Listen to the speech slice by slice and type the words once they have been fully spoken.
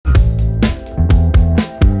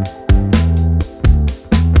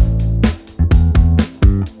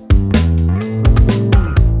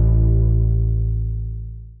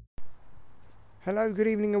Hello, good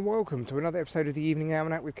evening and welcome to another episode of the Evening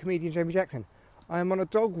Almanac with comedian Jamie Jackson. I am on a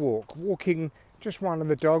dog walk, walking just one of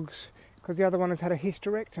the dogs because the other one has had a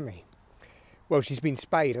hysterectomy. Well, she's been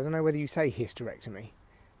spayed. I don't know whether you say hysterectomy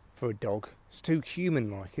for a dog. It's too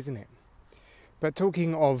human-like, isn't it? But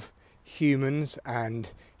talking of humans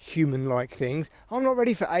and human-like things, I'm not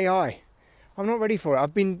ready for AI. I'm not ready for it.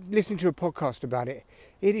 I've been listening to a podcast about it.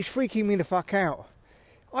 It is freaking me the fuck out.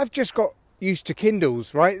 I've just got used to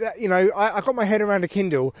Kindles, right? I got my head around a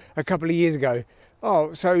Kindle a couple of years ago.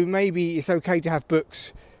 Oh, so maybe it's okay to have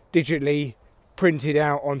books digitally printed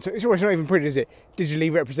out onto. It's always not even printed, is it?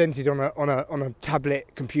 Digitally represented on a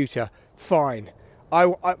tablet computer. Fine.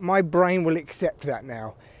 My brain will accept that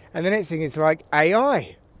now. And the next thing is like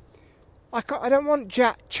AI. I don't want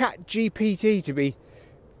Chat GPT to be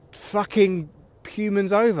fucking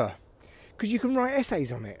humans over, because you can write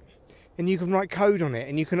essays on it. And you can write code on it,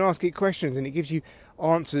 and you can ask it questions, and it gives you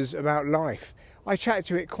answers about life. I chatted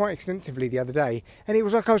to it quite extensively the other day, and it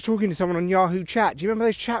was like I was talking to someone on Yahoo Chat. Do you remember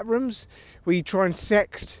those chat rooms where you try and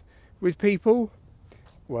sext with people?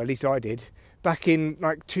 Well, at least I did. Back in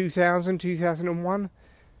like 2001.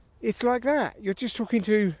 It's like that. You're just talking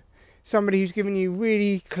to somebody who's giving you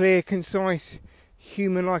really clear, concise,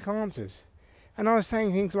 human-like answers. And I was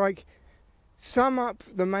saying things like, sum up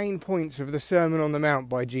the main points of the Sermon on the Mount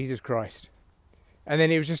by Jesus Christ. And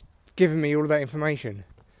then it was just giving me all of that information.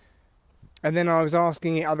 And then I was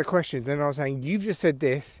asking it other questions. And I was saying, you've just said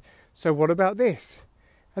this, so what about this?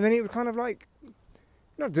 And then it was kind of like,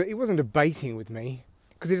 it wasn't debating with me,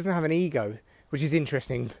 because it doesn't have an ego, which is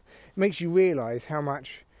interesting. It makes you realise how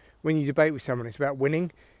much, when you debate with someone, it's about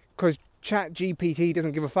winning. Because Chat GPT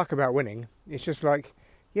doesn't give a fuck about winning. It's just like,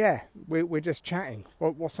 yeah, we're just chatting.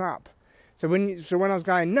 What's up? So when I was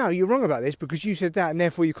going, no, you're wrong about this because you said that and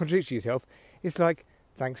therefore you contradict yourself, it's like,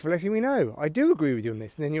 thanks for letting me know. I do agree with you on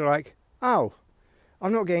this. And then you're like, oh,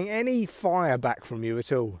 I'm not getting any fire back from you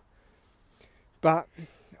at all. But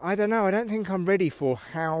I don't know. I don't think I'm ready for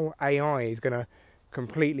how AI is going to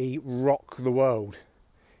completely rock the world.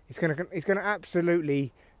 It's going to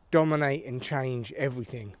absolutely dominate and change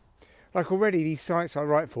everything. Like already these sites I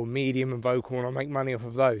write for, Medium and Vocal, and I make money off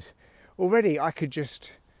of those. Already I could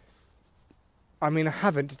just... I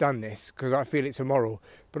haven't done this because I feel it's immoral,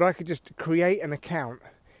 but I could just create an account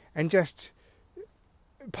and just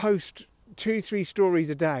post 2-3 stories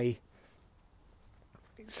a day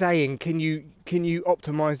saying, can you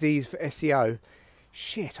optimize these for SEO?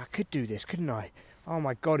 Shit, I could do this, couldn't I? Oh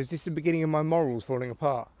my God, is this the beginning of my morals falling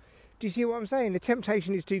apart? Do you see what I'm saying? The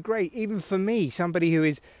temptation is too great, even for me, somebody who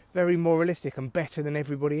is very moralistic and better than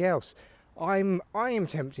everybody else. I am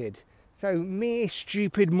tempted. So mere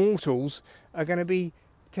stupid mortals are going to be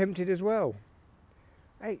tempted as well.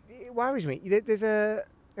 It worries me. There's a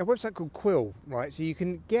website called Quill, right? So you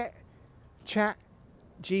can get Chat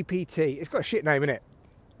GPT. It's got a shit name in it.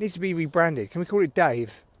 It needs to be rebranded. Can we call it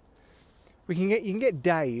Dave? You can get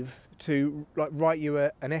Dave to like write you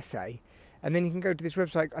an essay, and then you can go to this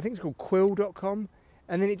website. I think it's called Quill.com,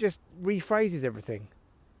 and then it just rephrases everything.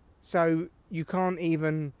 So you can't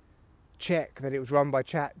even check that it was run by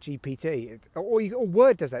Chat GPT. Or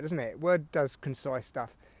Word does that, doesn't it? Word does concise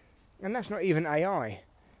stuff. And that's not even AI.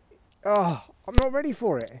 Oh, I'm not ready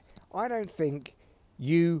for it. I don't think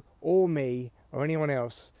you or me or anyone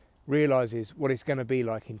else realises what it's going to be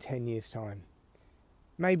like in 10 years' time.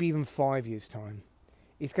 Maybe even 5 years' time.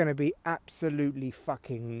 It's going to be absolutely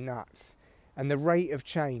fucking nuts. And the rate of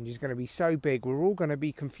change is going to be so big, we're all going to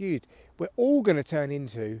be confused. We're all going to turn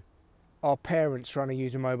into our parents trying to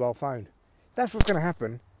use a mobile phone. That's what's going to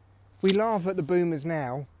happen. We laugh at the boomers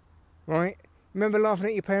now, right? Remember laughing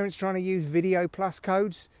at your parents trying to use Video Plus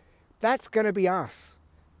codes? That's going to be us,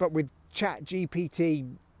 but with Chat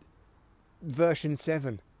GPT version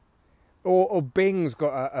 7. Or Bing's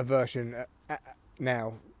got a version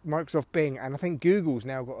now, Microsoft Bing, and I think Google's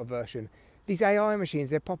now got a version. These AI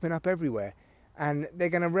machines, they're popping up everywhere, and they're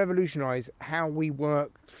going to revolutionise how we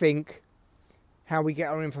work, think, how we get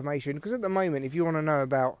our information. Because at the moment, if you want to know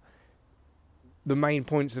about the main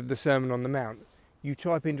points of the Sermon on the Mount, you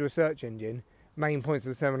type into a search engine, main points of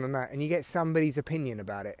the Sermon on the Mount, and you get somebody's opinion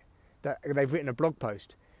about it, that they've written a blog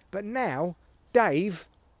post. But now, Dave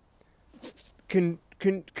can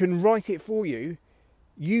write it for you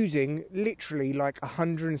using literally like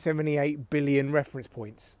 178 billion reference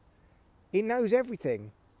points. It knows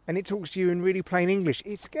everything, and it talks to you in really plain English.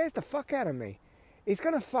 It scares the fuck out of me. It's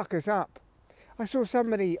going to fuck us up. I saw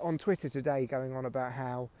somebody on Twitter today going on about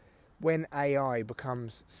how when AI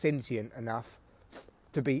becomes sentient enough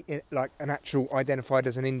to be like an actual identified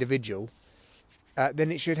as an individual,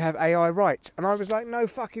 then it should have AI rights. And I was like, no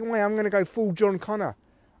fucking way, I'm going to go full John Connor.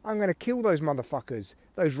 I'm going to kill those motherfuckers,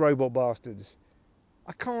 those robot bastards.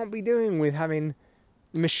 I can't be doing with having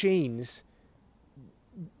machines.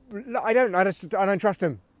 I don't trust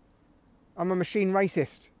them. I'm a machine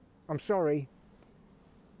racist. I'm sorry.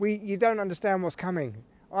 You don't understand what's coming.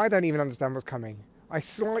 I don't even understand what's coming. I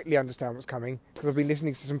slightly understand what's coming because I've been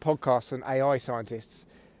listening to some podcasts on AI scientists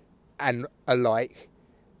and alike.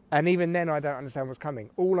 And even then I don't understand what's coming.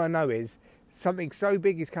 All I know is something so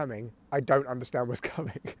big is coming, I don't understand what's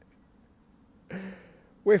coming.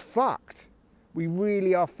 We're fucked. We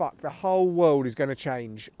really are fucked. The whole world is going to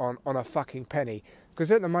change on a fucking penny. Because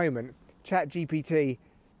at the moment, ChatGPT,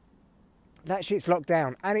 that shit's locked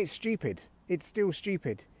down. And it's stupid. It's still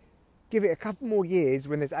stupid. Give it a couple more years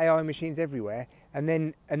when there's AI machines everywhere, and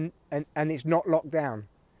then and it's not locked down.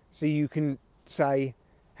 So you can say,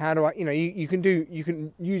 how do I, you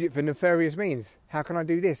can use it for nefarious means. How can I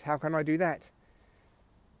do this? How can I do that?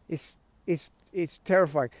 It's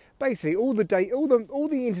terrifying. Basically, all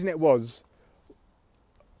the internet was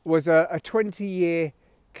a 20-year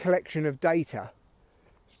collection of data,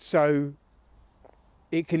 so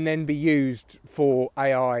it can then be used for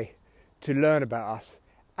AI to learn about us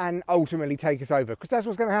and ultimately take us over. Because that's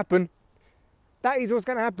what's going to happen. That is what's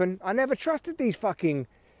going to happen. I never trusted these fucking...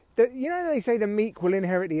 they say the meek will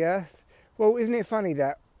inherit the earth? Well, isn't it funny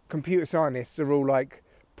that computer scientists are all like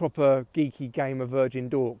proper geeky gamer virgin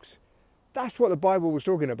dorks? That's what the Bible was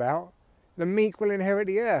talking about. The meek will inherit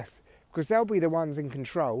the earth. Because they'll be the ones in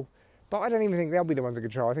control. But I don't even think they'll be the ones in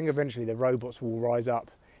control. I think eventually the robots will rise up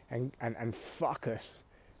and fuck us.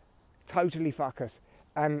 Totally fuck us.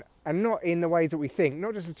 And not in the ways that we think.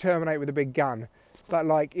 Not just to terminate with a big gun. But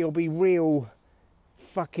like, it'll be real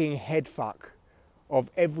fucking head fuck of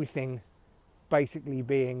everything basically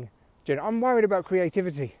being... I'm worried about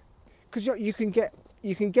creativity. Because you can get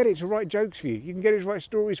it to write jokes for you. You can get it to write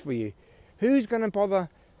stories for you. Who's going to bother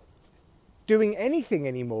doing anything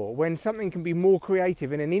anymore when something can be more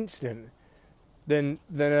creative in an instant than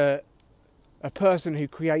a person who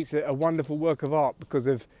creates a wonderful work of art because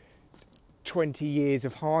of 20 years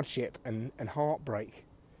of hardship and heartbreak?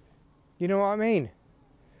 You know what I mean?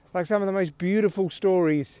 Like some of the most beautiful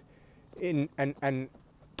stories and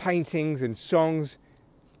paintings and songs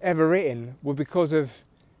ever written were because of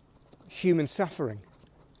human suffering.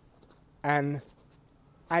 And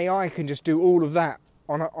AI can just do all of that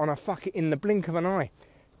on a fucking in the blink of an eye.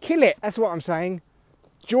 Kill it, that's what I'm saying.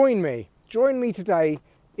 Join me today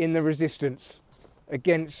in the resistance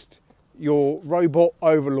against your robot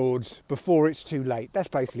overlords before it's too late. That's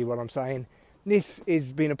basically what I'm saying. This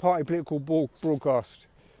has been a party political broadcast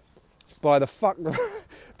by the Fuck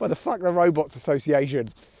the Robots Association,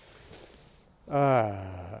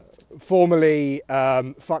 formerly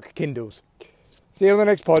Fuck Kindles. See you on the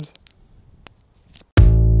next pod.